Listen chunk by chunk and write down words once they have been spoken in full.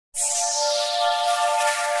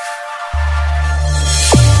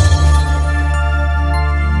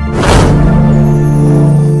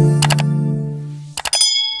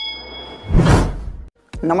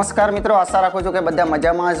નમસ્કાર મિત્રો, આશા રાખું છું કે બધા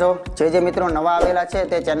મજામાં હશો। જે મિત્રો નવા આવેલા છે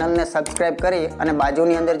તે ચેનલને સબસ્ક્રાઇબ કરી અને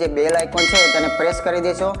બાજુની અંદર જે બેલ આઇકોન છે તેને પ્રેસ કરી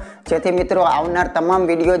દેશો, જેથી મિત્રો આવનાર તમામ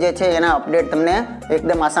વિડીયો જે છે એના અપડેટ તમને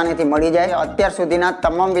એકદમ આસાનીથી મળી જાય। અત્યાર સુધીના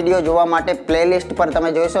તમામ વિડીયો જોવા માટે પ્લેલિસ્ટ પર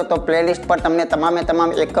તમે જોઈશો તો પ્લેલિસ્ટ પર તમને તમામે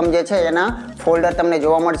તમામ એકમ જે છે એના ફોલ્ડર તમને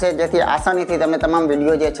જોવા મળશે, જેથી આસાનીથી તમે તમામ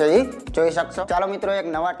વિડીયો જે છે એ જોઈ શકશો। ચાલો મિત્રો, એક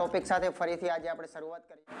નવા ટોપિક સાથે ફરીથી આજે આપણે શરૂઆત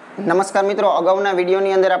કરીએ। નમસ્કાર મિત્રો, અગાઉના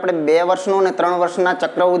વિડીયોની અંદર આપણે 2 વર્ષનું અને 3 વર્ષના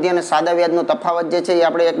ચક્રવૃદ્ધિ અને સાદા વ્યાજનો તફાવત જે છે એ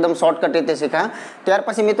આપણે એકદમ શોર્ટકટ રીતે શીખ્યા। ત્યાર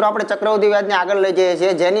પછી મિત્રો આપણે ચક્રવૃદ્ધિ વ્યાજને આગળ લઈ જઈએ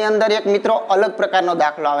છીએ, જેની અંદર એક મિત્રો અલગ પ્રકારનો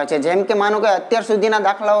દાખલો આવે છે। જેમ કે માનો કે અત્યાર સુધીના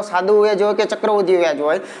દાખલાઓ સાદુ વ્યાજ હોય કે ચક્રવૃદ્ધિ વ્યાજ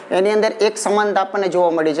હોય, એની અંદર એક સમાનતા આપણને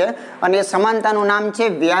જોવા મળી છે અને એ સમાનતાનું નામ છે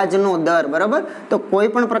વ્યાજનો દર, બરાબર। તો કોઈ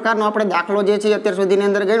પણ પ્રકારનો આપણે દાખલો જે છે અત્યાર સુધીની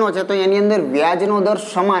અંદર ગણ્યો છે તો એની અંદર વ્યાજનો દર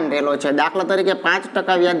સમાન રહેલો છે। દાખલા તરીકે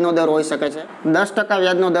 5% વ્યાજનો દર હોઈ શકે છે, 10%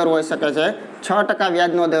 વ્યાજનો દર હોઈ શકે છે, 6%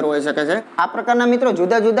 વ્યાજનો દર હોઈ શકે છે। આ પ્રકારના મિત્રો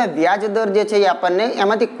જુદા જુદા વ્યાજ દર જે છે એ આપણને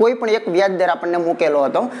એમાંથી કોઈ પણ એક વ્યાજ દર આપણને મૂકેલો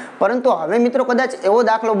હતો, પરંતુ હવે મિત્રો કદાચ એવો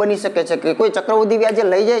દાખલો બની શકે છે કે કોઈ ચક્રવૃદ્ધિ વ્યાજે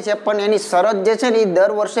લઈ જાય છે પણ એની શરત જે છે ને એ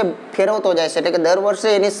દર વર્ષે ફેરવતો જાય છે, એટલે કે દર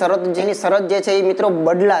વર્ષે એની શરત જે છે એ મિત્રો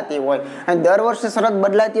બદલાતી હોય। અને દર વર્ષે શરત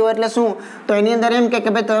બદલાતી હોય એટલે શું, તો એની અંદર એમ કે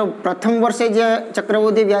ભાઈ પ્રથમ વર્ષે જે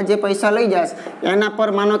ચક્રવૃદ્ધિ વ્યાજ જે પૈસા લઈ જશે એના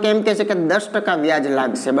પર માનો કે એમ કે છે કે 10% વ્યાજ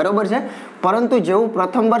લાગશે, બરોબર છે। પરંતુ જેવું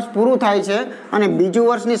પ્રથમ વર્ષ પૂરું થાય છે અને બીજું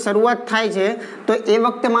વર્ષની શરૂઆત થાય છે તો એ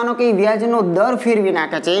વખતે માનો કે વ્યાજનો દર ફેરવી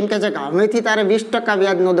નાખે છે, એમ કે છે કે હવેથી તારે 20%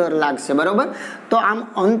 વ્યાજનો દર લાગશે, બરોબર। તો આમ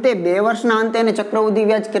અંતે 2 વર્ષના અંતે એને ચક્રવૃદ્ધિ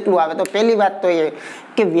વ્યાજ કેટલું આવે, તો પહેલી વાત તો એ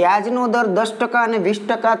કે વ્યાજનો દર 10% અને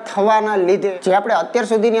 20% થવાના લીધે જે આપણે અત્યાર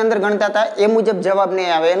સુધીની અંદર ગણતા હતા એ મુજબ જવાબ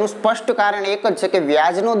નહીં આવે। એનું સ્પષ્ટ કારણ એક જ છે કે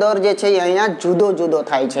વ્યાજનો દર જે છે એ અહીંયા જુદો જુદો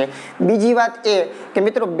થાય છે। બીજી વાત એ કે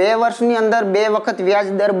મિત્રો 2 વર્ષની અંદર 2 વખત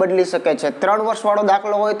વ્યાજ દર બદલી શકે છે। 3 વર્ષ વાળો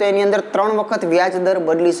દાખલો હોય તો એની અંદર 3 વખત વ્યાજ દર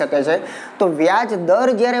બદલી શકે છે। તો વ્યાજ દર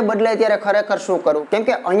જ્યારે બદલાય ત્યારે ખરેખર શું કરવું, કેમ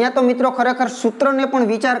કે અહીંયા તો મિત્રો ખરેખર સૂત્રને પણ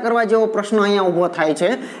વિચાર કરવા જેવો પ્રશ્ન અહીંયા ઉભો થાય છે,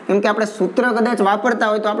 કેમ કે આપણે સૂત્ર કદાચ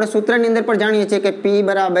વાપરતા હોય તો આપણે સૂત્રની અંદર પણ જાણીએ છીએ કે P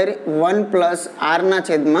બરાબર 1 પ્લસ R ના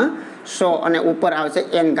છેદમાં 100 અને ઉપર આવશે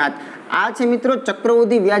n ઘાત। આ છે મિત્રો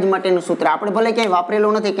ચક્રવૃદ્ધિ વ્યાજ માટેનું સૂત્ર। આપણે ભલે ક્યાંય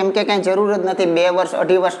વાપરેલું નથી, કેમ કે ક્યાંય જરૂર જ નથી, 2 વર્ષ,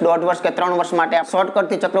 2.5 વર્ષ, 1.5 વર્ષ કે 3 વર્ષ માટે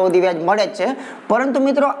શોર્ટકટથી ચક્રવૃદ્ધિ વ્યાજ મળે જ છે। પરંતુ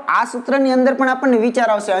મિત્રો આ સૂત્રની અંદર પણ આપણને વિચાર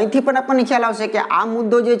આવશે, અહીંથી પણ આપણને ખ્યાલ આવશે કે આ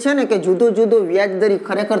મુદ્દો જે છે ને કે જુદો જુદો વ્યાજ દર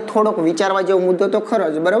ખરેખર થોડોક વિચારવા જેવો મુદ્દો તો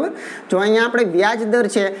ખરો જ, બરાબર। જો અહીંયા આપણે વ્યાજ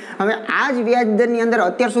દર છે, હવે આ જ વ્યાજ દરની અંદર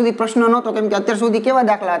અત્યાર સુધી પ્રશ્ન નહોતો, કેમ કે અત્યાર સુધી કેવા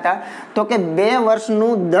દાખલા હતા તો કે 2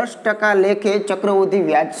 વર્ષનું 10% લેખે ચક્રવૃદ્ધિ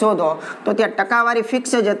વ્યાજ શોધો, તો ત્યાં ટકાવારી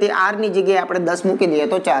ફિક્સ જ હતી, R ની જગ્યાએ આપણે 10 મૂકી દઈએ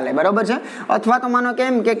તો ચાલે, બરાબર છે। અથવા તો માનો કે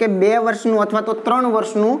એમ કે 2 વર્ષનું અથવા તો 3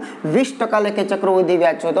 વર્ષનું 20% લેખે ચક્રવૃદ્ધિ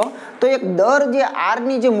વ્યાજ શોધો, તો એક દર જે R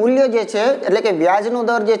ની જે મૂલ્ય જે છે એટલે કે વ્યાજનો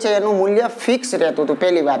દર જે છે એનું મૂલ્ય ફિક્સ રહેતું હતું,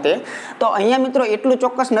 પહેલી વાત એ। તો અહીંયા મિત્રો એટલું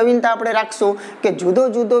ચોક્કસ નવીનતા આપણે રાખશું કે જુદો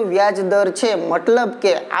જુદો વ્યાજ દર છે, મતલબ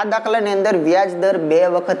કે આ દાખલાની અંદર વ્યાજ દર 2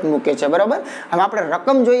 વખત મૂકે છે, બરાબર। હવે આપણે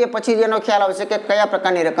રકમ જોઈએ પછી જ એનો ખ્યાલ આવશે કે કયા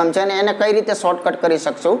પ્રકારની રકમ છે અને એને કઈ રીતે શોર્ટકટ કરી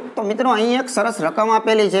શકશું। તો મિત્રો અહીં એક સરસ રકમ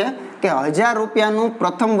આપેલી છે કે 1000 રૂપિયાનું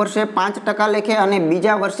પ્રથમ વર્ષે 5% લેખે અને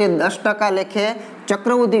બીજા વર્ષે 10% લેખે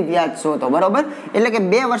ચક્રવૃદ્ધિ વ્યાજ શોધો, બરોબર। એટલે કે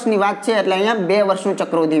 2 વર્ષની વાત છે એટલે અહીંયા 2 વર્ષનું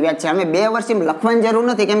ચક્રવૃદ્ધિ વ્યાજ છે। અમે 2 વર્ષ એમ લખવાની જરૂર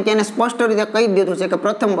નથી, કેમ કે એને સ્પષ્ટ રીતે કહી દીધું છે કે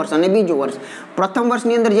પ્રથમ વર્ષ અને બીજું વર્ષ। પ્રથમ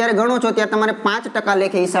વર્ષની અંદર જ્યારે ગણો છો ત્યારે તમારે 5%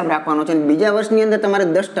 લેખે હિસાબ રાખવાનો છે અને બીજા વર્ષની અંદર તમારે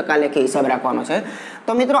 10% લેખે હિસાબ રાખવાનો છે।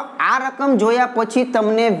 તો મિત્રો આ રકમ જોયા પછી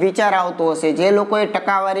તમને વિચાર આવતો હશે, જે લોકોએ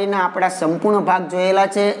ટકાવારીના આપણા સંપૂર્ણ ભાગ જોયેલા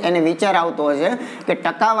છે એને વિચાર આવતો હશે કે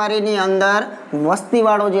ટકાવારીની અંદર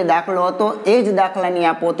વસ્તીવાળો જે દાખલો હતો એ જ દાખલાની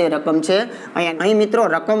આ પોતે રકમ છે। અહીં મિત્રો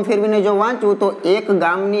રકમ ફેરવીને જો વાંચું તો એક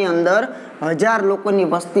ગામની અંદર 1000 લોકોની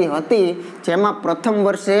વસ્તી હતી, જેમાં પ્રથમ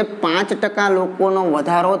વર્ષે 5% લોકોનો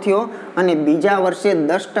વધારો થયો અને બીજા વર્ષે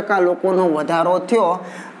 10% લોકોનો વધારો થયો।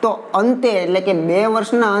 તો અંતે એટલે કે 2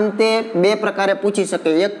 વર્ષના અંતે 2 પ્રકારે પૂછી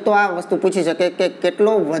શકે। એક તો આ વસ્તુ પૂછી શકે કે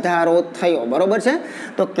કેટલો વધારો થયો, બરોબર છે।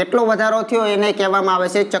 તો કેટલો વધારો થયો એને કહેવામાં આવે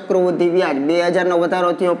છે ચક્રવૃદ્ધિ વ્યાજ। 2000 નો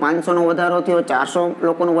વધારો થયો, 500 નો વધારો થયો, 400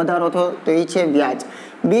 લોકોનો વધારો થયો, તો એ છે વ્યાજ।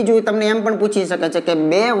 બીજું તમને એમ પણ પૂછી શકે છે કે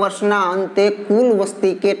 2 વર્ષના અંતે કુલ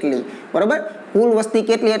વસ્તી કેટલી, બરોબર। કુલ વસ્તી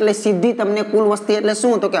કેટલી એટલે સીધી તમને કુલ વસ્તી એટલે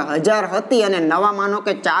શું, તો કે 1000 હતી અને નવા માનો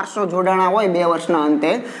કે 400 જોડાણા હોય 2 વર્ષના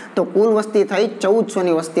અંતે, તો કુલ વસ્તી થઈ 1400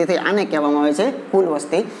 ની વસ્તી થઈ, આને કહેવામાં આવે છે કુલ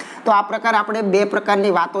વસ્તી। તો આ પ્રકાર આપણે 2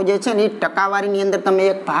 પ્રકારની વાતો જે છે ને ટકાવારીની અંદર તમે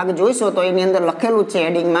એક ભાગ જોઈશો તો એની અંદર લખેલું છે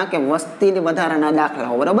હેડિંગમાં કે વસ્તી વધારાના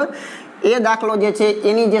દાખલાઓ, બરાબર। એ દાખલો જે છે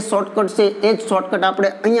એની જે શોર્ટકટ છે એ જ શોર્ટકટ આપણે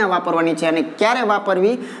અહીંયા વાપરવાની છે। અને ક્યારે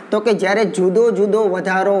વાપરવી, તો કે જ્યારે જુદો જુદો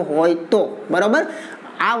વધારો હોય તો, બરાબર।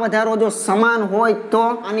 આ વધારો જો સમાન હોય તો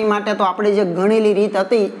આની માટે તો આપણે જે ગણેલી રીત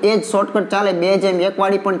હતી એ જ શોર્ટકટ ચાલે, 2 જેમ 1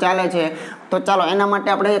 વાળી પણ ચાલે છે। તો ચાલો એના માટે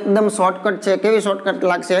આપણે એકદમ શોર્ટકટ છે. કેવી શોર્ટકટ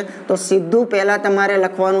લાગશે? તો સીધું પહેલા તમારે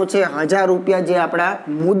લખવાનું છે 1000 રૂપિયા જે આપણા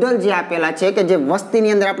મુદ્દલ જે આપેલા છે કે જે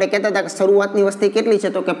વસ્તીની અંદર આપણે કહેતા હતા કે શરૂઆતની વસ્તી કેટલી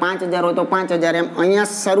છે તો કે 5000 હોય તો 5000 એમ.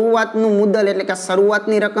 અહીંયા શરૂઆતનું મુદ્દલ એટલે કે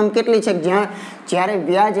શરૂઆતની રકમ કેટલી છે? જ્યારે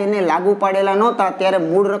વ્યાજ એને લાગુ પાડેલા નહોતા ત્યારે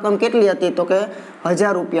મૂળ રકમ કેટલી હતી તો કે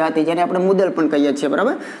 1000 રૂપિયા હતી, જેને આપણે મુદ્દલ પણ કહીએ છીએ.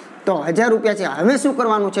 બરાબર, તો 1000 રૂપિયા છે. હવે શું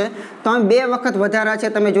કરવાનું છે? તો અમે 2 વખત વધારા છે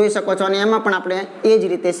તમે જોઈ શકો છો, અને એમાં પણ આપણે એ જ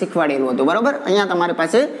રીતે શીખવાડેલું હતું. બરાબર, અહીંયા તમારી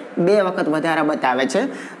પાસે 2 વખત વધારા બતાવે છે.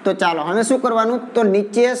 તો ચાલો હવે શું કરવાનું? તો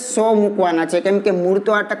નીચે 100 મૂકવાના છે, કેમ કે મૂળ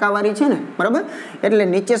તો આ ટકાવારી છે ને. બરાબર, એટલે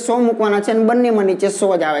નીચે 100 મૂકવાના છે અને બંનેમાં નીચે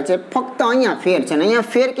 100 જ આવે છે. ફક્ત અહીંયા ફેર છે, ને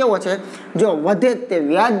અહીંયા ફેર કેવો છે? જો વધે તે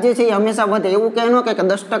વ્યાજ જે છે એ હંમેશા વધે. એવું કહે ન કે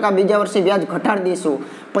 10% બીજા વર્ષે વ્યાજ ઘટાડી દઈશું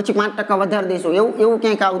પછી 5% વધારી દઈશું, એવું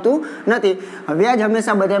ક્યાંક આવતું નથી. વ્યાજ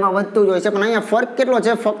હંમેશા બધામાં વધતું જ હોય છે. પણ અહીંયા ફરક કેટલો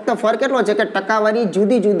છે? ફક્ત ફરક કેટલો છે કે ટકાવારી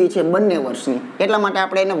જુદી જુદી છે બંને વર્ષની. એટલા માટે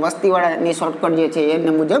આપણે એને વસ્તીવાળાની શોર્ટકટ જે છે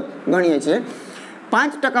એને મુજબ ગણીએ છીએ.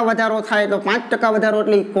 5% વધારો થાય તો 5% વધારો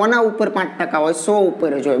એટલે કોના ઉપર 5% હોય? 100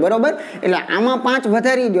 ઉપર જ હોય. બરોબર, એટલે આમાં 5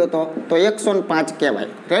 વધારી દો તો 105 કહેવાય.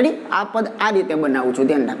 રેડી? આ પદ આ રીતે બનાવું છું,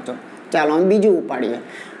 ધ્યાન રાખજો. ચાલો અમે બીજું ઉપાડીએ.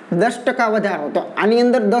 10% વધારો તો આની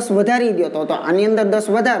અંદર 10 વધારી દો તો આની અંદર 10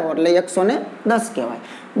 વધારો એટલે 110 કહેવાય.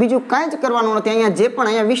 બીજું કાંઈ જ કરવાનું નથી. અહીંયા જે પણ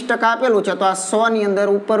અહીંયા 20% આપેલું છે તો આ 100 ની અંદર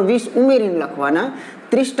ઉપર 20 ઉમેરીને લખવાના.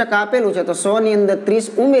 30% આપેલું છે તો 100 ની અંદર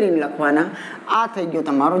 30 ઉમેરીને લખવાના. આ થઈ ગયો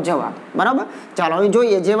તમારો જવાબ. બરાબર, ચાલો હવે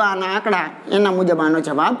જોઈએ જેવા આના આંકડા એના મુજબ આનો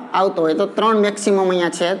જવાબ આવતો હોય. તો 3 મેક્સિમમ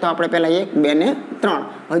અહીંયા છે તો આપણે પહેલા 1, 2 ને 3.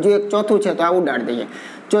 હજુ એક ચોથું છે તો આ ઉડાડી દઈએ.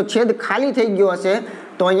 જો છેદ ખાલી થઈ ગયો હશે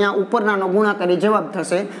તો અહીંયા ઉપરનાનો ગુણાકારી જવાબ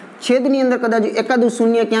થશે. છેદની અંદર કદાચ એકાદું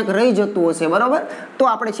શૂન્ય ક્યાંક રહી જતું હશે, બરાબર, તો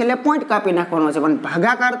આપણે છેલ્લે પોઈન્ટ કાપી નાખવાનો છે, પણ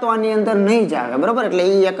ભાગાકાર તો આની અંદર નહીં જ આવે. બરાબર, એટલે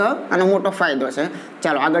એ એક આનો મોટો ફાયદો છે.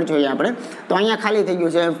 ચાલો આગળ જોઈએ આપણે. તો અહીંયા ખાલી થઈ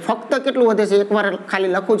ગયું છે. ફક્ત કેટલું વધે છે એકવાર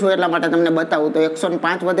ખાલી લખું છું એટલા માટે તમને બતાવું. તો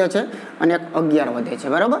 105 વધે છે અને 11 વધે છે.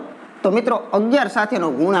 બરાબર, તો મિત્રો 11 સાથેનો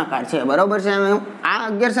ગુણાકાર છે. બરાબર છે, આ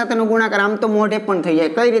 11 સાથેનો ગુણાકાર આમ તો મોઢે પણ થઈ જાય.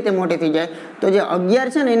 કઈ રીતે મોઢે થઈ જાય? તો જે 11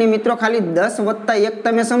 છે ને એને મિત્રો ખાલી 10 વત્તા 1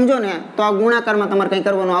 તમે સમજો ને તો આ ગુણાકારમાં તમારે કંઈ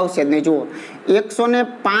કરવાનું આવશે જ નહીં. જુઓ,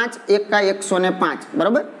 105 એકા 105.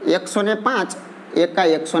 બરાબર, 105 એકા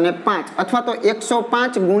 105 અથવા તો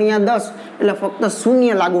 105 ગુણ્યા 10 એટલે ફક્ત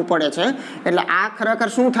શૂન્ય લાગુ પડે છે. એટલે આ ખરેખર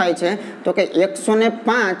શું થાય છે તો કે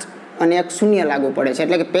 105 અને એક શૂન્ય લાગુ પડે છે.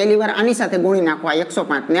 એટલે કે પહેલી વાર આની સાથે ગુણી નાખો, આ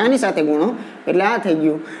 105 ને આની સાથે ગુણો એટલે આ થઈ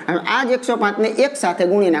ગયું. હવે આ જ 105 ને એક સાથે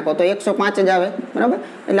ગુણી નાખો તો 105 જ આવે. બરાબર,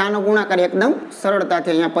 એટલે આનો ગુણાકાર એકદમ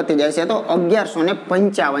સરળતાથી અહીંયા પતી જાય છે. તો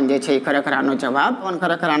 1155 જે છે એ ખરેખર આનો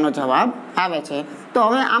જવાબ આવે છે. તો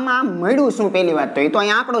હવે આમાં મળ્યું શું? પહેલી વાત તો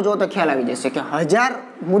અહીંયા આંકડો જો તો ખ્યાલ આવી જશે કે 1000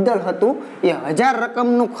 મુદ્દલ હતું એ 1000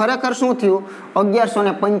 રકમનું ખરેખર શું થયું?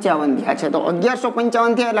 1155 થયા છે. તો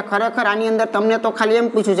 1155 થયા એટલે ખરેખર આની અંદર તમને તો ખાલી એમ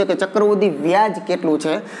પૂછ્યું છે કે ચક્રવૃદ્ધિ વ્યાજ કેટલું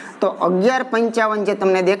છે. તો 1155 જે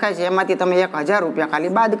તમને દેખાય છે એમાંથી તમે 1000 રૂપિયા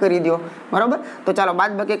ખાલી બાદ કરી દો. બરાબર, તો ચાલો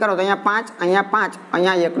બાદ બાકી કરો તો અહીંયા 5, અહીંયા 5,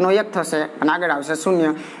 અહીંયા 1 નો 1 થશે અને આગળ આવશે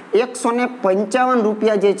શૂન્ય. 155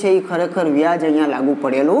 રૂપિયા જે છે એ ખરેખર વ્યાજ અહીંયા લાગુ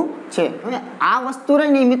પડેલું છે. હવે આ વસ્તુ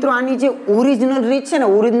રહી ને મિત્રો, આની જે ઓરિજિનલ રીત છે ને,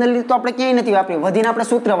 ઓરિજિનલ રીત તો આપણે ક્યાંય નથી વાપરી, વધીને આપણે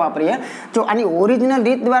સૂત્ર વાપરીએ. જો આની ઓરિજિનલ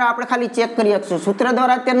રીત દ્વારા આપણે ખાલી ચેક કરી શકશું, સૂત્ર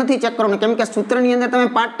દ્વારા અત્યારે નથી ચેક કરવાનું, કેમ કે સૂત્રની અંદર તમે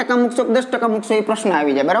 5% મૂકશો કે 10% મૂકશો એ પ્રશ્ન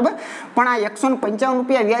આવી જાય. બરાબર, પણ આ 155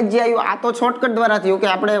 રૂપિયા વ્યાજ જે આવ્યું આ તો શોર્ટકટ દ્વારા થયું કે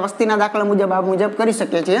આપણે વસ્તીના દાખલા મુજબ આ મુજબ કરી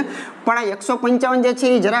શકીએ છીએ. પણ આ 155 જે છે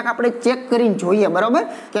એ જરાક આપણે ચેક કરીને જોઈએ. બરાબર,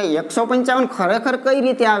 કે 155 ખરેખર કઈ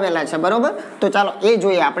રીતે આવેલા છે. બરાબર, તો ચાલો એ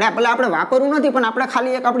જોઈએ. આપણે વાપરવું નથી પણ આપણે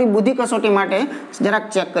ખાલી એક આપણી બુદ્ધિ કસોટી માટે જરાક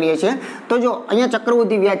ચેક કરીએ છીએ. તો જો અહીંયા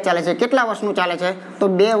ચક્રવૃદ્ધિ વ્યાજ ચાલે છે. કેટલા વર્ષનું ચાલે છે? તો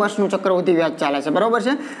 2 વર્ષનું ચક્રવૃદ્ધિ વ્યાજ ચાલે છે. બરાબર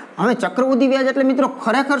છે. હવે ચક્રવૃદ્ધિ વ્યાજ એટલે મિત્રો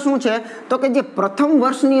ખરેખર શું છે તો કે જે પ્રથમ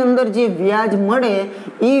વર્ષની અંદર જે વ્યાજ મળે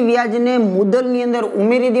એ વ્યાજને મુદ્દલની અંદર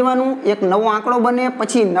ઉમેરી દેવાનું, એક નવો આંકડો બને,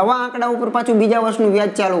 પછી નવા આંકડા ઉપર પાછું બીજા વર્ષનું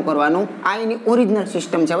વ્યાજ ચાલુ કરવાનું. આ એની ઓરિજિનલ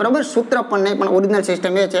સિસ્ટમ છે. બરાબર, સૂત્ર પણ નહીં પણ ઓરિજિનલ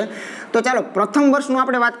સિસ્ટમ એ છે. તો ચાલો પ્રથમ વર્ષનું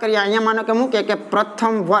આપણે વાત કરીએ. અહીંયા માનો કે મૂકે કે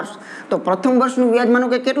પ્રથમ વર્ષ, તો પ્રથમ વર્ષનું વ્યાજ માનો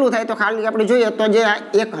કે કેટલું થાય તો ખાલી આપણે જોઈએ તો જે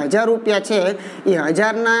 1000 રૂપિયા છે એ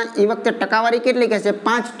 1000ના એ વખતે ટકાવારી કેટલી કે છે?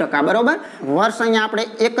 5%. બરાબર, વર્ષ અહીંયા આપણે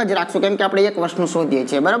એક જ રાખશું કેમ કે આપણે એક વર્ષનું શોધીએ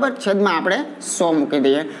છીએ. બરાબર, છેદમાં આપણે 100 મૂકી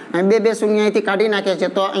દઈએ અને 2 શૂન્ય અહીંથી કાઢી નાખીએ છીએ.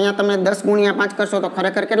 તો અહીંયા તમે 10 ગુણ્યા 5 કરશો તો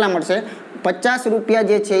ખરેખર કેટલા મળશે? 50 રૂપિયા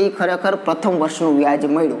જે છે એ ખરેખર પ્રથમ વર્ષનું વ્યાજ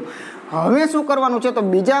મળ્યું. હવે શું કરવાનું છે તો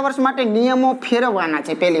બીજા વર્ષ માટે નિયમો ફેરવવાના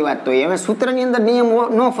છે. પહેલી વાત તો હવે સૂત્રની અંદર નિયમો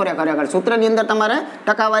ન ફરે. ખરેખર સૂત્રની અંદર તમારે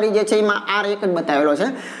ટકાવારી જે છે એમાં R1 જ બતાવેલો છે.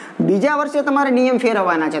 બીજા વર્ષે તમારે નિયમ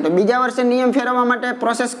ફેરવવાના છે. તો બીજા વર્ષે નિયમ ફેરવવા માટે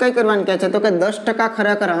પ્રોસેસ કઈ કરવાની કહે છે? તો કે 10%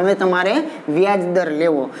 ખરેખર હવે તમારે વ્યાજ દર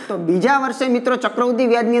લેવો. તો બીજા વર્ષે મિત્રો ચક્રવૃદ્ધિ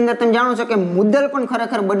વ્યાજની અંદર તમે જાણો છો કે મુદ્દલ પણ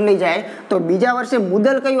ખરેખર બદલાઈ જાય. તો બીજા વર્ષે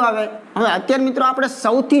મુદ્દલ કયું આવે? હવે અત્યારે મિત્રો આપણે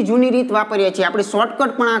સૌથી જૂની રીત વાપરીએ છીએ, આપણી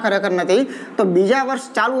શોર્ટકટ પણ આ ખરેખર નથી. તો બીજા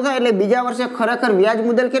વર્ષ ચાલુ થાય એટલે બીજા વર્ષે ખરેખર વ્યાજ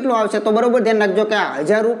મુદ્દલ કેટલું આવશે? તો બરોબર ધ્યાન રાખજો કે આ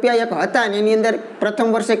 1000 રૂપિયા એક હતા ને એની અંદર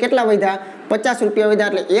પ્રથમ વર્ષે કેટલા વધ્યા? 50 રૂપિયા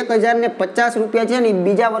વધ્યા. એટલે 1050 રૂપિયા છે ને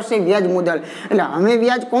બીજા વર્ષે વ્યાજ મુદ્દલ. એટલે હવે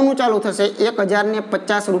વ્યાજ કોનું ચાલુ થશે?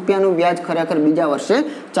 1050 રૂપિયાનું વ્યાજ ખરેખર બીજા વર્ષે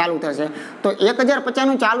ચાલુ થશે. તો 1050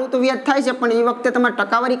 નું ચાલુ તો વ્યાજ થાય છે, પણ એ વખતે તમારે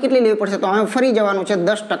ટકાવારી કેટલી લેવી પડશે? તો હવે ફરી જવાનું છે,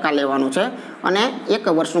 10% લેવાનું છે અને એક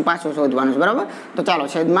વર્ષનું પાછું શોધવાનું છે. બરાબર? તો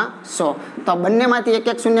ચાલો છેદમાં 100. તો બંનેમાંથી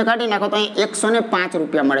એક શૂન્ય કાઢી નાખો તો અહીં 105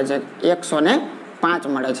 રૂપિયા મળે છે. 105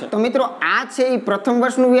 મળે છે. તો મિત્રો આ છે એ પ્રથમ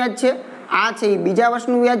વર્ષનું વ્યાજ છે, આ છે એ બીજા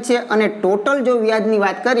વર્ષનું વ્યાજ છે, અને ટોટલ જો વ્યાજની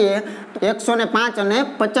વાત કરીએ તો 105 અને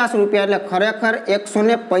 50 રૂપિયા એટલે ખરેખર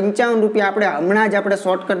 155 રૂપિયા આપણે હમણાં જ આપણે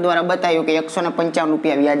શોર્ટકટ દ્વારા બતાવ્યું કે 155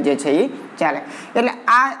 રૂપિયા વ્યાજ જે છે એ ચાલે. એટલે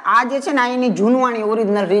આ જે છે ને એની જૂનવાણી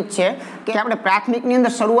ઓરિજિનલ રીત છે કે આપણે પ્રાથમિકની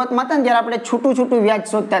અંદર શરૂઆતમાં હતા ને જ્યારે આપણે છૂટું વ્યાજ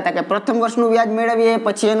શોધતા હતા કે પ્રથમ વર્ષનું વ્યાજ મેળવીએ,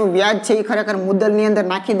 પછી એનું વ્યાજ છે એ ખરેખર મુદ્દલની અંદર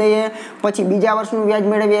નાખી દઈએ, પછી બીજા વર્ષનું વ્યાજ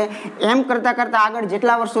મેળવીએ, એમ કરતા આગળ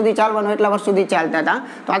જેટલા વર્ષ સુધી ચાલવાનું એટલા વર્ષ સુધી ચાલતા હતા.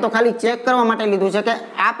 તો આ તો ખાલી ચેક કરવા માટે લીધું છે કે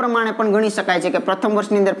આ પ્રમાણે પણ ગણી શકાય છે કે પ્રથમ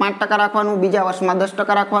વર્ષની અંદર 5% રાખવાનું, બીજા વર્ષમાં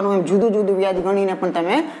 10% રાખવાનું, એમ જુદું વ્યાજ ગણીને પણ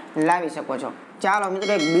તમે લાવી શકો છો. ચાલો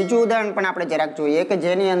મિત્રો એક બીજું ઉદાહરણ પણ આપણે જરાક જોઈએ કે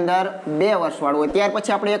જેની અંદર 2 વર્ષવાળું હોય. ત્યાર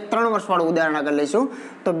પછી આપણે એક 3 વર્ષવાળું ઉદાહરણ આગળ લઈશું.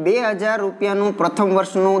 તો 2000 રૂપિયાનું પ્રથમ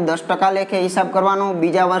વર્ષનું 10% લેખે હિસાબ કરવાનો,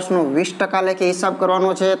 બીજા વર્ષનું 20% લેખે હિસાબ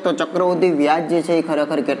કરવાનો છે. તો ચક્રવૃદ્ધિ વ્યાજ જે છે એ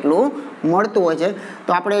ખરેખર કેટલું મળતું હોય છે?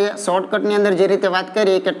 તો આપણે શોર્ટકટની અંદર જે રીતે વાત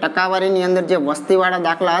કરીએ કે ટકાવારીની અંદર જે વસ્તીવાળા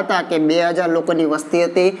દાખલા હતા કે 2000 લોકોની વસ્તી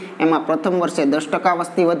હતી, એમાં પ્રથમ વર્ષે 10%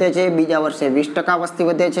 વસ્તી વધે છે, બીજા વર્ષે 20% વસ્તી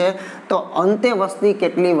વધે છે. તો અંતે વસ્તી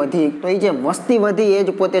કેટલી વધી? તો એ જે વસ્તી વધી એ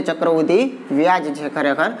જ પોતે ચક્રવૃદ્ધિ વ્યાજ છે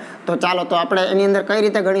ખરેખર. તો ચાલો તો આપણે એની અંદર કઈ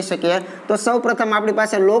રીતે ગણી શકીએ? તો સૌ પ્રથમ આપણી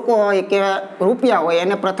પાસે લોકો હોય કે રૂપિયા હોય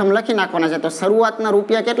એને પ્રથમ લખી નાખવાના છે. તો શરૂઆતના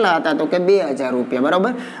રૂપિયા કેટલા હતા? તો કે 2000 રૂપિયા.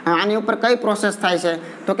 બરાબર? આની ઉપર કઈ પ્રોસેસ થાય છે?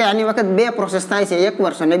 તો કે આની વખત 2 પ્રોસેસ થાય છે, એક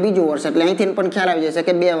વર્ષ અને બીજું વર્ષ. એટલે અહીંથી પણ ખ્યાલ આવી જશે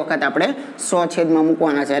કે 2 વખત આપણે 100 છેદમાં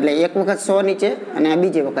મૂકવાના છે. એટલે એક વખત 100 નીચે અને આ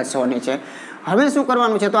બીજી વખત 100 નીચે. હવે શું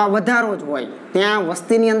કરવાનું છે? તો આ વધારો જ હોય. ત્યાં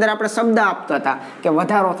વસ્તીની અંદર આપણે શબ્દ આપતા હતા કે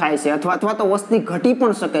વધારો થાય છે અથવા તો વસ્તી ઘટી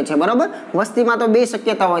પણ શકે છે. બરાબર? વસ્તીમાં તો 2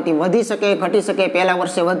 શક્યતા હોય, વધી શકે, ઘટી શકે. પહેલા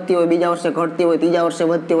વર્ષે વધતી હોય, બીજા વર્ષે ઘટતી હોય, ત્રીજા વર્ષે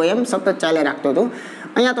વધતી હોય, એમ સતત ચાલે રાખતું હતું.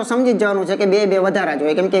 અહીંયા તો સમજી જ જવાનું છે કે 2 વધારા જ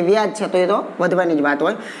હોય, કેમ કે વ્યાજ છે તો એ તો વધવાની જ વાત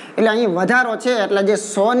હોય. એટલે અહીં વધારો છે એટલે જે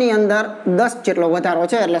 100 ની અંદર 10 જેટલો વધારો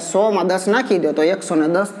છે એટલે 100 માં 10 નાખી દો તો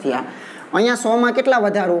 110 થયા. અહીંયા 100 માં કેટલા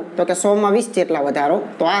વધારો? તો કે 100 માં 20 જેટલા વધારો.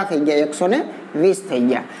 તો આ થઈ ગયા 120 થઈ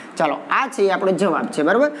ગયા. ચાલો આ છે એ આપણો જવાબ છે.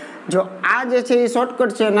 બરાબર? જો આ જે છે એ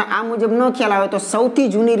શોર્ટકટ છે અને આ મુજબ ન ખ્યાલ આવે તો સૌથી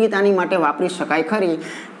જૂની રીત આની માટે વાપરી શકાય ખરી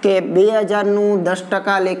કે 2000 નું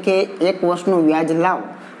 10% લેખે એક વર્ષનું વ્યાજ લાવ,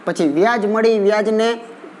 પછી વ્યાજ મળી વ્યાજને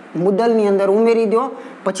મુદ્દલની અંદર ઉમેરી દો,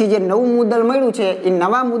 પછી જે નવું મુદ્દલ મળ્યું છે એ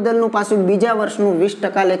નવા મુદ્દલનું પાછું બીજા વર્ષનું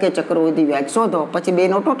 20% લેખે ચક્રવૃદ્ધિ વ્યાજ શોધો, પછી 2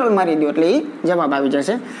 નો ટોટલ મારી દો એટલે એ જવાબ આવી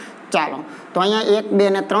જશે. ચાલો તો અહીંયા 1 2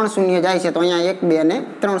 અને 3 શૂન્ય જાય છે, તો અહીંયા 1 2 અને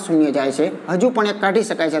 3 શૂન્ય જાય છે. હજુ પણ એક કાઢી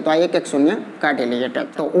શકાય છે, તો આ 1 1 શૂન્ય કાઢી લઈએ.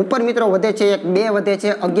 તો ઉપર મિત્રો વધે છે 1 2 વધે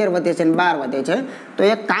છે, 11 વધે છે અને 12 વધે છે. તો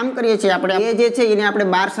એક કામ કરીએ છીએ આપણે, એ જે છે એને આપણે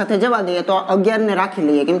 12 સાથે જવા દઈએ તો 11 ને રાખી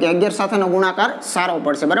લઈએ, કેમ કે 11 સાથેનો ગુણાકાર સારો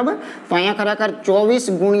પડશે. બરાબર? તો અહીંયા ખરેખર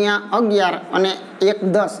 24 ગુણ્યા 11 અને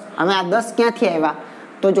 1 10. હવે આ 10 ક્યાંથી આવ્યા?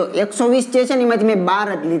 તો જો 120 જે છે ને એમાંથી મેં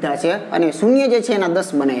 12 જ લીધા છે અને શૂન્ય જે છે એના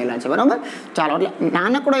 10 બનાવેલા છે. બરાબર? ચાલો એટલે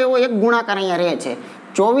નાનકડો એવો એક ગુણાકાર અહીંયા રહે છે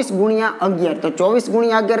 24 ગુણ્યા 11. તો 24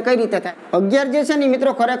 ગુણ્યા 11 કઈ રીતે થાય? 11 જે છે ને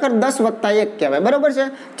મિત્રો ખરેખર 10 વત્તા 1 કહેવાય. બરાબર છે?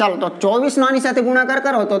 ચાલો તો 24 નો આની સાથે ગુણાકાર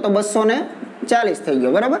કરો તો 240 થઈ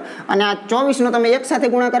ગયો. બરાબર? અને આ 24 નો તમે એક સાથે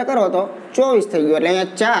ગુણાકાર કરો તો 24 થઈ ગયો. એટલે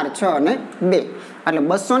અહીંયા 4 6 અને 2 એટલે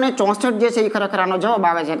 264 જે છે એ ખરેખર આનો જવાબ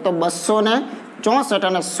આવે છે. તો 264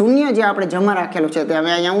 અને શૂન્ય જે આપણે જમા રાખેલું છે તે હવે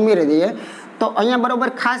અહીંયા ઉમેરી દઈએ. તો અહીંયા બરોબર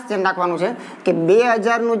ખાસ ધ્યાન રાખવાનું છે કે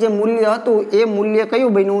 2000 નું જે મૂલ્ય હતું એ મૂલ્ય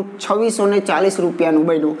કયું બન્યું? 2640 રૂપિયાનું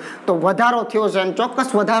બન્યું. તો વધારો થયો છે અને ચોક્કસ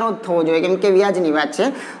વધારો જ થવો જોઈએ, કેમ કે વ્યાજની વાત છે.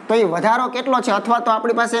 તો એ વધારો કેટલો છે? અથવા તો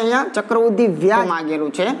આપણી પાસે અહીંયા ચક્રવૃદ્ધિ વ્યાજ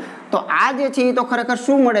માંગેલું છે. તો આ જે છે એ તો ખરેખર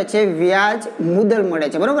શું મળે છે? વ્યાજ મુદ્દલ મળે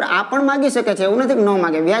છે. બરોબર? આ પણ માગી શકે છે, એવું નથી કે ન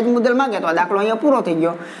માગે. વ્યાજ મુદ્દલ માગે તો આ દાખલો અહીંયા પૂરો થઈ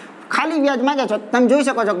ગયો. ખાલી વ્યાજ માગે છો તમે જોઈ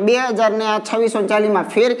શકો છો 2000 ને આ 2640 માં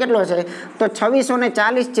ફેર કેટલો છે? તો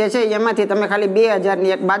 2640 જે છે એમાંથી તમે ખાલી 2000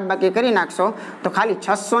 ની એક બાદબાકી કરી નાખશો તો ખાલી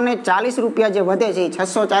 640 રૂપિયા જે વધે છે એ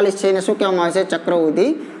 640 છે એને શું કહેવામાં આવે છે? ચક્રવૃદ્ધિ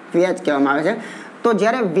વ્યાજ કહેવામાં આવે છે. તો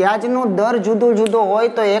જ્યારે વ્યાજનો દર જુદો જુદો હોય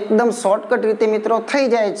તો એકદમ શોર્ટકટ રીતે મિત્રો થઈ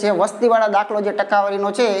જાય છે. વસ્તીવાળા દાખલો જે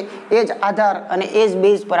ટકાવારીનો છે એ જ આધાર અને એ જ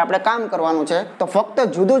બેઝ પર આપણે કામ કરવાનું છે. તો ફક્ત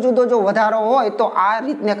જુદો જુદો જો વધારો હોય તો આ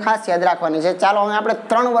રીતને ખાસ યાદ રાખવાની છે. ચાલો હવે આપણે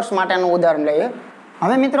 3 વર્ષ માટેનું ઉદાહરણ લઈએ.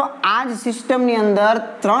 હવે મિત્રો આ જ સિસ્ટમની અંદર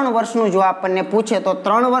 3 વર્ષનું જો આપણને પૂછે તો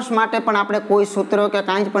 3 વર્ષ માટે પણ આપણે કોઈ સૂત્ર કે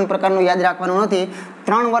કાંઈ પણ પ્રકારનું યાદ રાખવાનું નથી.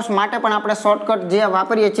 3 વર્ષ માટે પણ આપણે શોર્ટકટ જે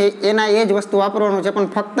વાપરીએ છીએ એના એ જ વસ્તુ વાપરવાનું છે, પણ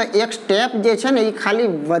ફક્ત એક સ્ટેપ જે છે ને એ ખાલી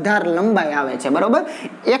વધારે લંબાઈ આવે છે. બરોબર,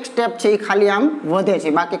 એક સ્ટેપ છે એ ખાલી આમ વધે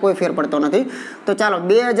છે, બાકી કોઈ ફેર પડતો નથી. તો ચાલો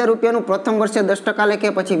 2000 રૂપિયાનું પ્રથમ વર્ષે 10% લેખે,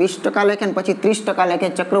 પછી 20% લેખે અને પછી 30% લેખે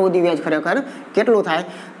ચક્રવૃદ્ધિ વ્યાજ ખરેખર કેટલું થાય?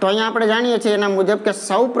 તો અહીંયા આપણે જાણીએ છીએ એના મુજબ કે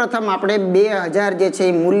સૌ પ્રથમ આપણે 2000 જે છે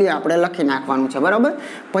એ મૂલ્ય આપણે લખી નાખવાનું છે. બરાબર,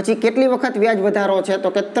 પછી કેટલી વખત વ્યાજ વધારો છે તો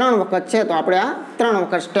કે 3 વખત છે, તો આપણે આ 3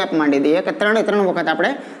 વખત સ્ટેપ માંડી દઈએ કે 3 વખત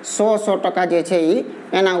આપણે 100% જે છે એ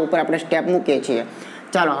એના ઉપર આપણે સ્ટેપ મૂકીએ છીએ.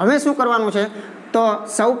 ચાલો હવે શું કરવાનું છે? તો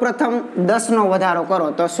સૌ પ્રથમ 10 નો વધારો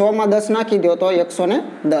કરો તો 100 માં 10 નાખી દો તો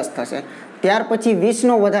 110 થશે. ત્યાર પછી 20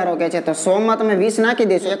 નો વધારો કે છે તો 100 માં તમે 20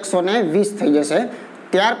 નાખી દેશો 120 થઈ જશે.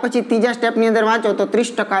 ત્યાર પછી ત્રીજા સ્ટેપની અંદર વાંચો તો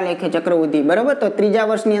 30% લેખે ચક્રવૃદ્ધિ. બરાબર, તો ત્રીજા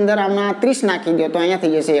વર્ષની અંદર આમાં 30 નાખી દો તો અહીંયા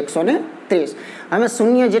થઈ જશે 130. હવે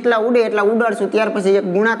શૂન્ય જેટલા ઉડે એટલા ઉડાડશું. ત્યાર પછી એક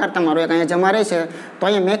ગુણાકાર તમારો એક અહીંયા જમા રહેશે. તો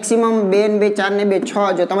અહીંયા મેક્સિમમ 2 ને 2 4 ને 2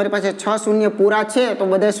 6. જો તમારી પાસે 6 શૂન્ય પૂરા છે તો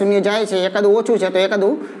બધા શૂન્ય જાય છે, એકાદું ઓછું છે તો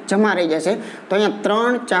એકાદું જમા રહી જશે. તો અહીંયા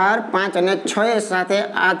 3 4 5 અને 6 સાથે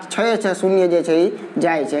આ 6 શૂન્ય જે છે એ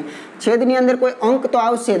જાય છે. છેદની અંદર કોઈ અંક તો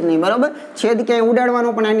આવશે જ નહીં. બરાબર, છેદ ક્યાંય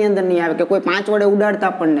ઉડાડવાનો પણ આની અંદર નહીં આવે કે કોઈ 5 વડે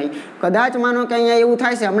ઉડાડતા પણ નહીં. કદાચ માનો કે અહીંયા એવું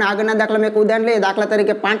થાય છે, હમણાં આગળના દાખલામાં એક ઉદાહરણ લઈએ, દાખલા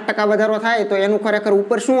તરીકે 5% વધારો થાય તો એનું ખરેખર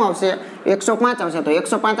ઉપર શું આવશે? 105 આવશે. તો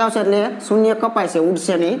 105 આવશે એટલે શૂન્ય કપાય છે,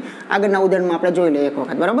 ઉડશે નહીં. આગળના ઉદાહરણમાં આપણે જોઈ લઈએ એક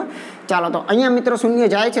વખત. બરાબર, ચાલો તો અહીંયા મિત્રો શૂન્ય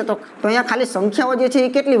જાય છે તો અહીંયા ખાલી સંખ્યાઓ જે છે એ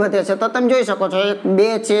કેટલી વધે છે તો તમે જોઈ શકો છો.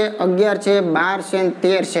 2 છે, 11 છે, 12 છે,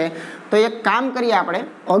 13 છે. તો એક કામ કરીએ, આપણે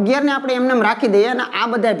 11 ને આપણે એમને રાખી દઈએ અને આ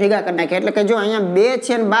બધા ભેગા કરી નાખીએ. એટલે કે જો અહીંયા 2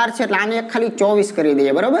 છે અને 12 છે એટલે આને એક ખાલી 24 કરી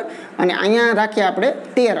દઈએ. બરાબર, અને અહીંયા રાખીએ આપણે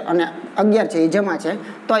 13 અને 11 છે એ જમા છે.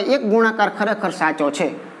 તો એક ગુણાકાર ખરેખર સાચો છે.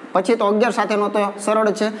 પછી તો 11 સાથેનો તો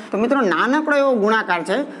સરળ છે. તો મિત્રો નાનકડો એવો ગુણાકાર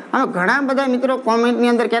છે. હવે ઘણા બધા મિત્રો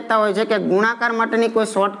કોમેન્ટની અંદર કહેતા હોય છે કે ગુણાકાર માટેની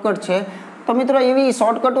કોઈ શોર્ટકટ છે. તો મિત્રો એવી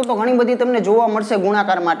શોર્ટકટો તો ઘણી બધી તમને જોવા મળશે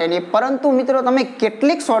ગુણાકાર માટેની, પરંતુ મિત્રો તમે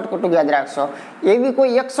કેટલીક શોર્ટકટો યાદ રાખશો? એવી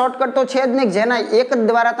કોઈ એક શોર્ટકટ તો છે જ નહીં જેના એક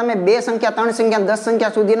દ્વારા તમે 2 સંખ્યા 3 સંખ્યા 10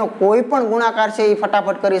 સંખ્યા સુધીનો કોઈ પણ ગુણાકાર છે એ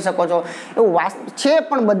ફટાફટ કરી શકો છો. એવું છે,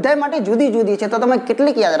 પણ બધા માટે જુદી જુદી છે. તો તમે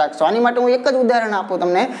કેટલીક યાદ રાખશો? આની માટે હું એક જ ઉદાહરણ આપું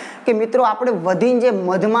તમને કે મિત્રો આપણે વધીને જે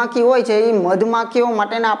મધમાખી હોય છે એ મધમાખીઓ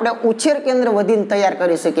માટેના આપણે ઉછેર કેન્દ્ર વધીને તૈયાર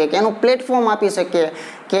કરી શકીએ, કે એનું પ્લેટફોર્મ આપી શકીએ,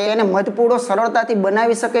 કે એને મધપૂડો સરળતાથી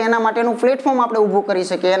બનાવી શકે એના માટેનું પ્લેટફોર્મ આપણે ઊભું કરી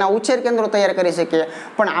શકીએ, એના ઉછેર કેન્દ્રો તૈયાર કરી શકીએ.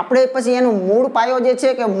 પણ આપણે પછી એનું મૂળ પાયો જે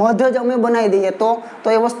છે કે મધ જ અમે બનાવી દઈએ તો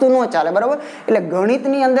એ વસ્તુ ન ચાલે. બરાબર, એટલે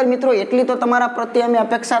ગણિતની અંદર મિત્રો એટલી તો તમારા પ્રત્યે અમે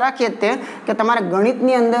અપેક્ષા રાખીએ જ તે કે તમારે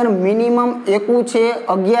ગણિતની અંદર મિનિમમ 1 છે,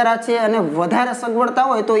 11 છે અને વધારે સગવડતા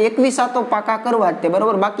હોય તો 21 તો પાકા કરવા જ તે.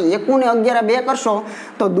 બરાબર, બાકી 1 ને 11 2 કરશો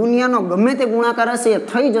તો દુનિયાનો ગમે તે ગુણાકાર હશે એ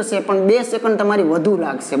થઈ જશે, પણ 2 સેકન્ડ તમારી વધુ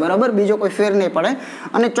લાગશે. બરાબર, બીજો કોઈ ફેર નહીં પડે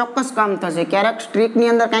અને ચોક્કસ કામ થશે. ક્યારેક સ્ટ્રીકની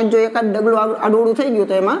અંદર કાંઈક જો એકાદ ડગલું આડોડું થઈ ગયું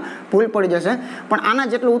તો એમાં ભૂલ પડી જશે, પણ આના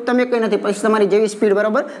જેટલું ઉત્તમ એ કંઈ નથી. પછી તમારી જેવી સ્પીડ.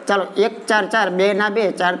 બરાબર, ચાલો 1 4 4 2 ના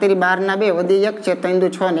 2 4 3 12 ના 2 વધી 1 છે, 3 2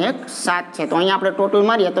 6 ને 1 7 છે. તો અહીંયા આપણે ટોટલ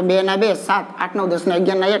મારીએ તો 2 ના 2 7 8 9 10 ને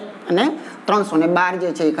 11 ના 1 અને 312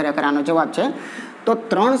 જે છે એ ખરેખર આનો જવાબ છે. તો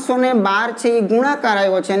 312 છે એ ગુણાકાર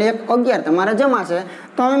આવ્યો છે અને 11 તમારા જમા છે.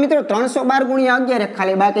 તો હવે મિત્રો 312 ગુણ્યા 11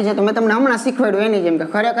 ખાલી બાકી છે. તો મેં તમને હમણાં શીખવાડ્યું એની જેમ કે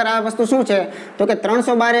ખરેખર આ વસ્તુ શું છે તો કે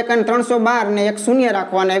 312 એકાને 312 ને એક શૂન્ય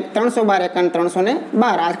રાખવા અને 312 એકાને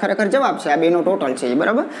 312 આ ખરેખર જવાબ છે. આ બેનો ટોટલ છે.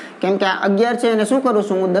 બરાબર, કેમ કે આ 11 છે અને શું કરું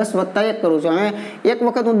છું હું 10 વત્તા 1 કરું છું. હવે એક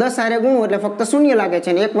વખત હું 10 હારે ગુણું એટલે ફક્ત શૂન્ય લાગે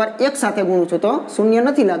છે અને એકવાર 1 સાથે ગુણું છું તો શૂન્ય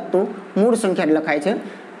નથી લાગતું, મૂળ સંખ્યા જ લખાય છે.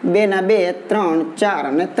 2 ના 2 3 4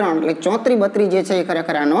 અને 3 એટલે 34 32 જે છે એ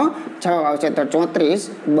ખરેખર આનો જવાબ આવશે. તો 34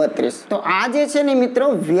 32. તો આ જે છે ને મિત્રો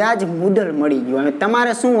વ્યાજ મુદ્દલ મળી ગયું. હવે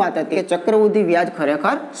તમારે શું વાત હતી કે ચક્રવૃદ્ધિ વ્યાજ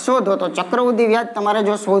ખરેખર શોધો. તો ચક્રવૃદ્ધિ વ્યાજ તમારે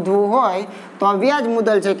જો શોધવું હોય તો આ વ્યાજ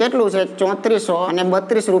મુદ્દલ છે કેટલું છે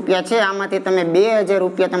 3432 રૂપિયા છે. આમાંથી તમે 2000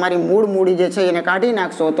 રૂપિયા તમારી મૂડી જે છે એને કાઢી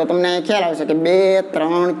નાખશો તો તમને ખ્યાલ આવશે કે 2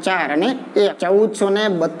 3 4 અને 1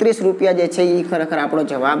 1432 રૂપિયા જે છે એ ખરેખર આપણો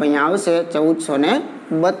જવાબ અહીંયા આવશે 1432.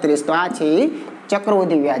 તો આ છે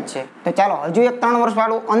ચક્રવૃદ્ધિ વ્યાજ છે. તો ચાલો હજુ એક 3 વર્ષ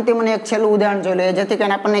વાળું અંતિમ અને એક છેલ્લું ઉદાહરણ જોઈ લઈએ જેથી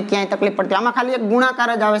કરીને આપણને ક્યાંય તકલીફ પડતી. આમાં ખાલી એક ગુણાકાર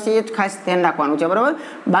જ આવે છે, એ જ ખાસ ધ્યાન રાખવાનું છે. બરાબર,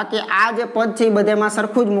 બાકી આ જે પદ છે એ બધામાં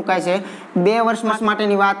સરખું જ મુકાય છે. 2 વર્ષ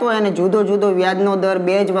માટેની વાત હોય અને જુદો જુદો વ્યાજનો દર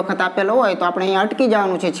 2 જ વખત આપેલો હોય તો આપણે અહીંયા અટકી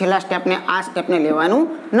જવાનું છે. છેલ્લા સ્ટેપને આ સ્ટેપને લેવાનું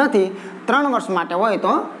નથી. 3 વર્ષ માટે હોય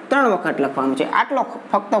તો 3 વખત લખવાનું છે। આટલો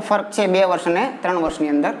ફક્ત ફરક છે 2 વર્ષ અને 3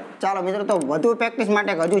 વર્ષની અંદર। ચાલો મિત્રો, તો વધુ પ્રેક્ટિસ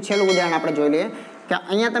માટે હજુ છેલ્લું ઉદાહરણ આપણે જોઈ લઈએ કે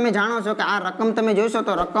અહીંયા તમે જાણો છો કે આ રકમ તમે જોશો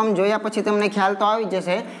તો રકમ જોયા પછી તમને ખ્યાલ તો આવી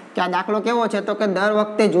જશે કે આ દાખલો કેવો છે, તો કે દર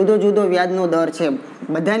વખતે જુદો જુદો વ્યાજનો દર છે,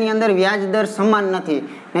 બધાની અંદર વ્યાજ દર સમાન નથી।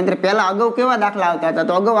 નહીંતર પહેલા અગાઉ કેવા દાખલા આવતા હતા,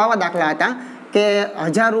 તો અગાઉ આવા દાખલા હતા કે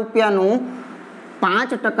 1000 રૂપિયાનું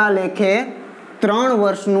 5% લેખે 3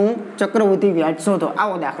 વર્ષનું ચક્રવૃદ્ધિ વ્યાજ શોધો,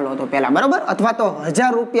 આવો દાખલો હતો પહેલા, બરાબર। અથવા તો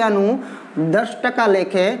 1000 રૂપિયાનું 10%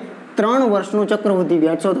 લેખે 3 વર્ષનું ચક્રવૃદ્ધિ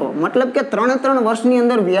વ્યાજ શોધો, મતલબ કે 3 વર્ષની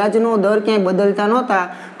અંદર વ્યાજનો દર ક્યાંય બદલતા નહોતા।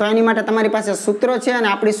 તો એની માટે તમારી પાસે સૂત્ર છે અને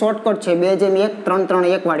આપણી શોર્ટકટ છે 2:1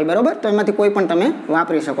 3-3-1 વાળી, બરાબર। તો એમાંથી કોઈ પણ તમે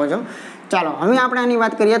વાપરી શકો છો। ચાલો હવે આપણે આની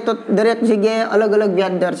વાત કરીએ તો દરેક જગ્યાએ અલગ અલગ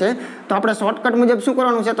વ્યાજ દર છે। તો આપણે શોર્ટકટ મુજબ શું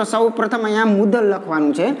કરવાનું છે, તો સૌ પ્રથમ અહીંયા મુદ્દલ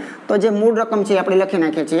લખવાનું છે। તો જે મૂળ રકમ છે આપણે લખી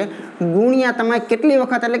નાખીએ છીએ ગુણ્યા તમે કેટલી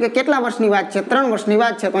વખત, એટલે કે કેટલા વર્ષની વાત છે, 3 વર્ષની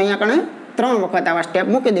વાત છે, તો અહીંયા કણે 3 વખત આવા સ્ટેપ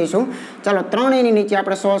મૂકી દઈશું। ચાલો 3 એની નીચે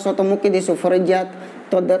આપણે 100 તો મૂકી દઈશું ફરજિયાત।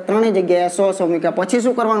 તો 3 જગ્યાએ 100 મૂક્યા પછી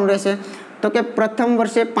શું કરવાનું રહેશે, તો કે પ્રથમ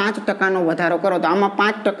વર્ષે 5%નો વધારો કરો, તો આમાં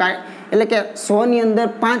 5% એટલે કે 100 ની અંદર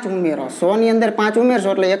 5 ઉમેરો, 100 ની અંદર 5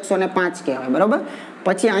 ઉમેરશો એટલે 105 કહેવાય, બરાબર।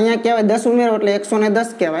 પછી અહીંયા કહેવાય 10 ઉમેરો એટલે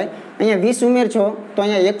 110 કહેવાય, અહીંયા 20 ઉમેરશો તો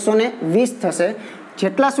અહીંયા 120 થશે।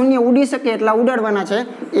 જેટલા શૂન્ય ઉડી શકે એટલા ઉડાડવાના છે,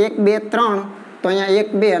 1 2 3, તો અહીંયા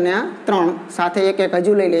 1 2 અને આ 3 સાથે 1 1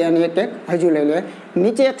 હજુ લઈ લઈએ અને 1 1 હજુ લઈ લઈએ,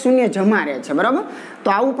 નીચે એક શૂન્ય જમા રહે છે, બરાબર। તો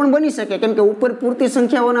આવું પણ બની શકે કેમ કે ઉપર પૂરતી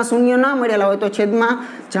સંખ્યાઓના શૂન્ય ના મળેલા હોય તો છેદમાં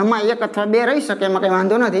જમા 1 અથવા 2 રહી શકે, એમાં કંઈ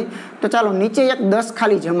વાંધો નથી। તો ચાલો નીચે એક 10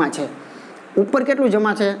 ખાલી જમા છે, ઉપર કેટલું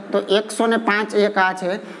જમા છે, તો 105 એક આ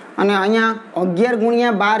છે, અને અહીંયા 11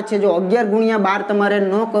 ગુણ્યા 12 છે। જો 11 ગુણ્યા 12 તમારે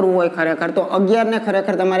ન કરવું હોય ખરેખર, તો 11 ને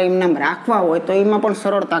ખરેખર તમારે એમ નામ રાખવા હોય તો એમાં પણ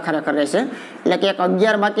સરળતા ખરેખર રહેશે, એટલે કે એક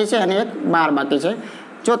 11 બાકી છે અને એક 12 બાકી છે।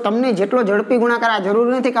 જો તમને જેટલો ઝડપી ગુણાકાર, આ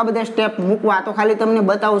જરૂરી નથી કે આ બધા સ્ટેપ મૂકવા, તો ખાલી તમને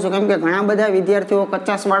બતાવું છું કેમ કે ઘણા બધા વિદ્યાર્થીઓ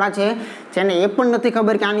 50વાળા છે જેને એ પણ નથી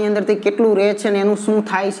ખબર કે આની અંદરથી કેટલું રહે છે ને એનું શું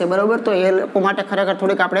થાય છે, બરાબર। તો એ લોકો માટે ખરેખર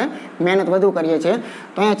થોડીક આપણે મહેનત વધુ કરીએ છીએ।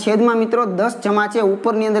 તો અહીંયા છેદમાં મિત્રો 10 જમા છે,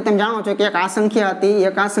 ઉપરની અંદર તમે જાણો છો કે એક આ સંખ્યા હતી,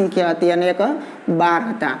 એક આ સંખ્યા હતી અને એક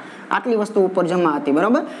 12 હતા, આટલી વસ્તુ ઉપર જમા હતી,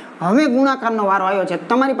 બરાબર। હવે ગુણાકારનો વારો આવ્યો છે,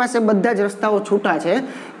 તમારી પાસે બધા જ રસ્તાઓ છૂટા છે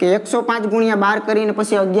કે 105 ગુણ્યા 12 કરીને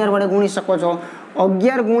પછી 11 વડે ગુણી શકો છો,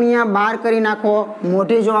 11 ગુણ્યા 12 કરી નાખો,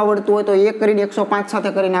 મોઢે જો આવડતું હોય તો 1 કરીને 105 સાથે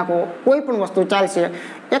કરી નાખો, કોઈ પણ વસ્તુ ચાલશે।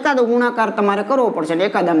 એકાદો ગુણાકાર તમારે કરવો પડશે ને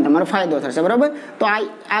એકાદામ તમારો ફાયદો થશે, બરાબર। તો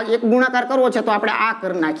આ એક ગુણાકાર કરવો છે તો આપણે આ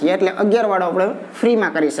કરી નાખીએ એટલે 11 વાળો આપણે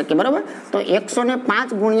ફ્રીમાં કરી શકીએ, બરાબર। તો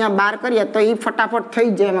 105 ગુણ્યા 12 કરીએ તો એ ફટાફટ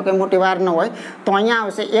થઈ જ જાય, એમાં કંઈ મોટી વાર ન હોય। તો અહીંયા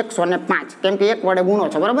આવશે 105 કેમ કે 1 વડે ગુણો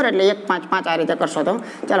છો, બરાબર, એટલે 1 5 5 આ રીતે કરશો તો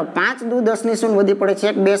ચાલો 5 દુ 10 ની શૂન્ય વધી પડે છે,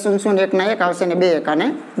 1 2 શૂન્ય શૂન્ય 1 ના 1 આવશે ને 2 1 અને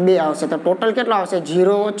 2 આવશે, તો ટોટલ કેટલો આવશે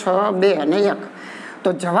 0 6 2 અને 1। તો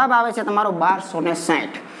જવાબ આવે છે તમારો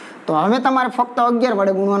 1260। તો હવે તમારે ફક્ત 11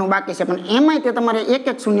 વડે ગુણવાનું બાકી છે, પણ એમાંય તે તમારે 1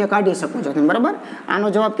 1 શૂન્ય કાઢી શકો છો તમે, બરાબર।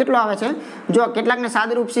 આનો જવાબ કેટલો આવે છે, જો કેટલાકને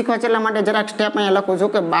સાદુરૂપ શીખવા છે એટલા માટે જરાક સ્ટેપ અહીંયા લખું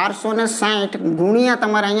છું કે 1260 ગુણ્યા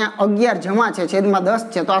તમારે અહીંયા 11 જમા છે છેદમાં 10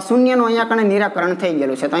 છે, તો આ શૂન્યનું અહીંયા કણે નિરાકરણ થઈ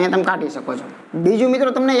ગયેલું છે, તો અહીંયા તમે કાઢી શકો છો। બીજું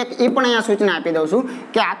મિત્રો તમને એક એ પણ અહીંયા સૂચના આપી દઉં છું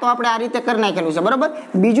કે આ તો આપણે આ રીતે કરી નાખેલું છે, બરાબર।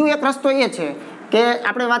 બીજું એક રસ્તો એ છે કે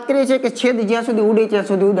આપણે વાત કરીએ છીએ કે છેદ જ્યાં સુધી ઉડે ત્યાં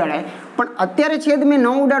સુધી ઉડાડાય, પણ અત્યારે છેદ મેં ન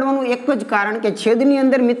ઉડાડવાનું એક જ કારણ કે છેદની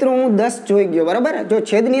અંદર મિત્રો હું 10 જોઈ ગયો, બરાબર। જો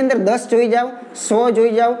છેદની અંદર 10 જોઈ જાવ, 100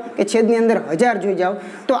 જોઈ જાવ કે છેદની અંદર 1000 જોઈ જાવ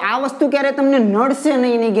તો આ વસ્તુ ક્યારે તમને નડશે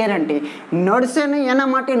નહીં, એની ગેરંટી નડશે નહીં, એના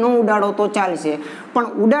માટે ન ઉડાડો તો ચાલશે,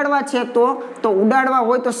 પણ ઉડાડવા છે તો ઉડાડવા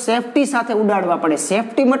હોય તો સેફટી સાથે ઉડાડવા પડે।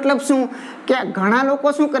 સેફટી મતલબ શું કે ઘણા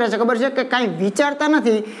લોકો શું કરે છે ખબર છે કે કાંઈ વિચારતા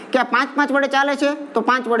નથી કે આ 5 5 વડે ચાલે છે તો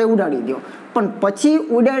 5 વડે ઉડાડી દો, પણ પછી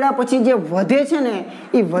ઉડાડ્યા પછી જે વધે છે ને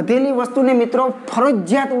એ વધેલી વસ્તુને મિત્રો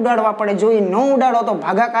ફરજિયાત ઉડાડવા પડે, જો એ ન ઉડાડો તો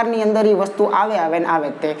ભાગાકારની અંદર એ વસ્તુ આવે ને આવે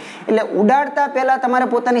જ તે। એટલે ઉડાડતા પહેલા તમારે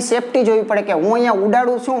પોતાની સેફટી જોવી પડે કે હું અહીંયા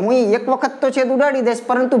ઉડાડું છું, હું એક વખત તો છેદ ઉડાડી દઈશ,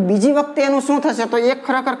 પરંતુ બીજી વખતે એનું શું થશે, તો એક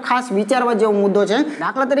ખરેખર ખાસ વિચારવા જેવો મુદ્દો છે।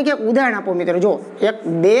 દાખલા તરીકે ઉદાહરણ આપો મિત્રો, જો એક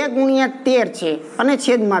 2 ગુણ્યા 13 છે અને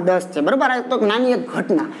છેદમાં 10 છે, બરાબર। આ તો નાની એક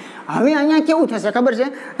ઘટના। હવે અહીંયા કેવું થશે ખબર છે,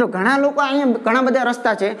 તો ઘણા લોકો અહીંયા ઘણા બધા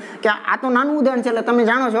રસ્તા છે કે આ તો નાનું ઉદાહરણ છે એટલે તમે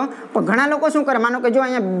જાણો છો, પણ ઘણા લોકો શું કરે, માનો કે જો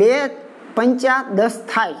અહીંયા 2 5 10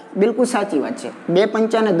 થાય, બિલકુલ સાચી વાત છે, 2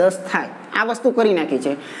 5 ને 10 થાય, આ વસ્તુ કરી નાખી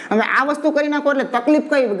છે। હવે આ વસ્તુ કરી નાખો એટલે તકલીફ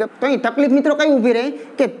કઈ, તો અહીં તકલીફ મિત્રો કઈ ઊભી રહી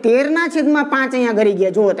કે 13 ના છેદમાં 5 અહીંયા ગરી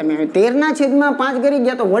ગયા, જુઓ તમે 13 ના છેદમાં 5 ગરી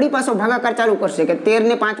ગયા તો વળી પાછો ભાગાકાર ચાલુ કરશે કે 13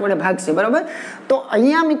 ને 5 વડે ભાગશે, બરાબર। તો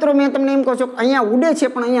અહીંયા મિત્રો મેં તમને એમ કહું છું કે અહીંયા ઉડે છે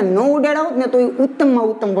પણ અહીંયા ન ઉડાડાવો ને તો એ ઉત્તમમાં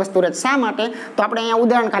ઉત્તમ વસ્તુ રહે। શા માટે, તો આપણે અહીંયા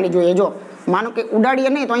ઉદાહરણ ખાલી જોઈએ, જો मानो कि उडाड़ीए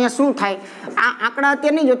नहीं तो अहींया शुं थाय आ आंकड़ा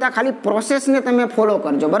अत्यारे नहीं जोता खाली प्रोसेस ने तमे फॉलो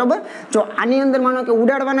करजो बराबर। जो आनी अंदर मानो कि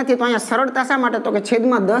उडाड़वा नथी तो अहींया सरळता शा माटे तो के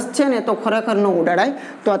छेदमां 10 छे ने तो खरेखर न उडाड़ाय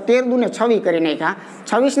तो 13 दूने 26 करी नाख्या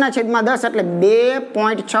 26 ना छेदमां 10 એટલે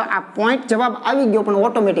 2.6 आ पॉइंट जवाब आवी गयो पण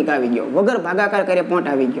ऑटोमेटिक आवी गयो वगर भागाकार करे पॉइंट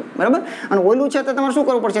आवी गयो बराबर। अने ओલું છે તો તમારે શું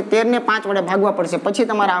કરવું પડશે 13 ને 5 વડે ભાગવા પડશે પછી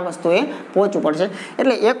તમારે આ વસ્તુએ પહોંચવું પડશે।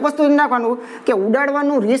 એટલે એક વસ્તુ નાખવાનું કે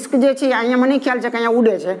ઉડાડવાનું રિસ્ક જે છે અહીંયા મને ખ્યાલ છે કે અહીંયા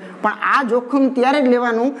ઉડે છે પણ આ જોખમ ત્યારે જ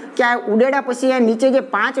લેવાનું કે આ ઉડેડા પછી આ નીચે જે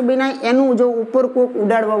 5 બનાય એનું જો ઉપર કોક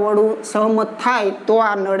ઉડાડવા વાળું સહમત થાય તો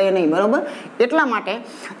આ નડે નહીં બરાબર। એટલા માટે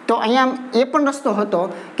તો અહીંયા એ પણ રસ્તો હતો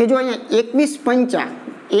કે જો અહીંયા 21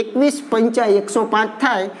 પંચા 105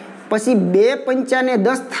 થાય પછી 2 પંચા ને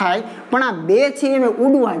 10 થાય પણ આ 2 છે એને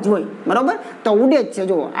ઉડવા જોઈએ બરાબર તો ઉડે જ છે।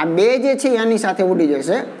 જો આ 2 જે છે એની સાથે ઉડી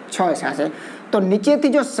જશે 6 સાથે તો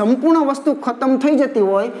નીચેથી જો સંપૂર્ણ વસ્તુ ખતમ થઈ જતી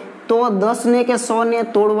હોય તો 10 ને કે 100 ને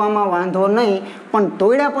તોડવામાં વાંધો નહીં પણ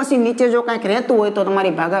તોડ્યા પછી નીચે જો કંઈક રહેતું હોય તો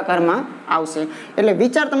તમારી ભાગાકારમાં આવશે। એટલે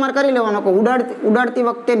વિચાર તમારે કરી લેવાનો કે ઉડાડતી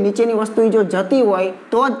વખતે નીચેની વસ્તુ જો જતી હોય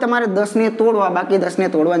તો જ તમારે 10 ને તોડવા બાકી 10 ને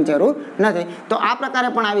તોડવાની જરૂર નથી। તો આ પ્રકારે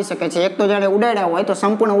પણ આવી શકે છે। એક તો જાણે ઉડાડ્યા હોય તો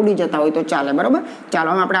સંપૂર્ણ ઉડી જતા હોય તો ચાલે બરાબર। ચાલો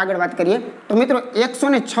હવે આપણે આગળ વાત કરીએ તો મિત્રો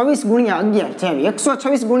 126 ગુણ્યા 11 છે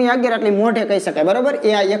 126 ગુણ્યા 11 એટલે મોઢે કહી શકાય બરાબર।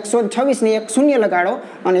 એ આ 126 ને એક શૂન્ય લગાડો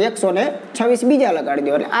અને 126 બીજા લગાડી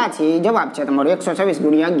દો એટલે આ છે જવાબ છે તમારો 126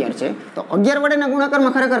 ગુણ્યા 11 છે। તો 11 વડેના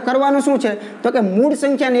ગુણાકારમાં ખરેખર કરવાનું શું છે તો કે મૂળ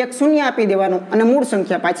સંખ્યાને એક શૂન્ય આપી દેવાનું અને મૂળ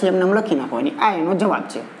સંખ્યા પાછી એમને લખી નાખવાની આ એનો જવાબ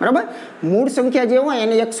છે બરાબર। મૂળ સંખ્યા જે હોય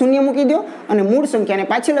એને એક શૂન્ય મૂકી દો અને મૂળ સંખ્યાને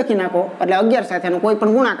પાછી લખી નાખો એટલે 11 સાથેનો કોઈ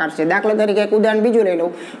પણ ગુણાકાર છે। દાખલા તરીકે એક ઉદાહરણ બીજું લઈ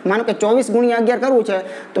લઉં માનો કે 24 ગુણ્યા 11 કરવું છે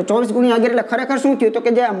તો 24 ગુણ્યા 11 એટલે ખરેખર શું થયું તો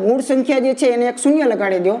કે જે આ મૂળ સંખ્યા જે છે એને એક શૂન્ય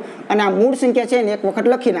લગાડી દો અને આ મૂળ સંખ્યા છે એને એક વખત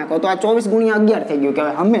લખી નાખો તો આ 24 ગુણ્યા 11 થઈ ગયું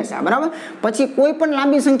કહેવાય હંમેશા બરાબર। પછી કોઈ પણ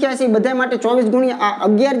લાંબી સંખ્યા છે બધા માટે 24 ગુણ્યા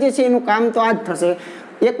 11 જે છે એનું કામ તો આ જ થશે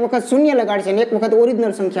એક વખત શૂન્ય લગાડશે અને એક વખત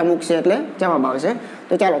ઓરિજિનલ સંખ્યા મૂકશે એટલે જવાબ આવશે।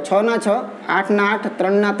 તો ચાલો 6 ના 6 8 ના 8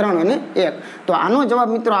 3 ના 3 અને 1 તો આનો જવાબ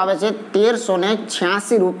મિત્રો આવે છે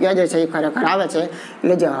 1386 રૂપિયા જે છે એ ખરેખર આવે છે।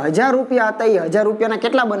 એટલે જે 1000 રૂપિયા હતા એ 1000 રૂપિયાના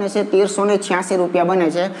કેટલા બને છે 1386 રૂપિયા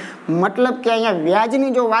બને છે। મતલબ કે અહીંયા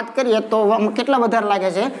વ્યાજની જો વાત કરીએ તો કેટલા વધારે લાગે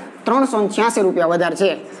છે 386 રૂપિયા વધારે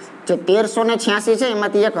છે। જે 1386 છે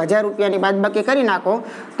એમાંથી 1000 રૂપિયાની બાદબાકી કરી નાખો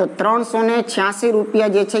તો 386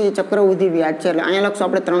 રૂપિયા જે છે એ ચક્રવૃદ્ધિ વ્યાજ છે। એટલે અહીંયા લખશું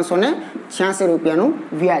આપણે 386 રૂપિયાનું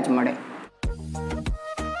વ્યાજ મળે।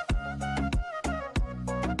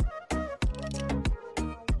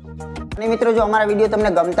 અને મિત્રો જો અમારા વિડીયો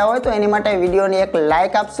તમને ગમતા હોય તો એની માટે વિડીયોને એક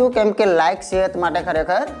લાઇક આપશું કેમ કે લાઇક સેહત માટે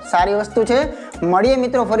ખરેખર સારી વસ્તુ છે। મળીએ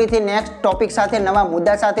મિત્રો ફરીથી નેક્સ્ટ ટોપિક સાથે નવા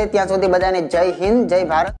મુદ્દા સાથે। ત્યાં સુધી બધાને જય હિન્દ જય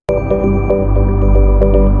ભારત।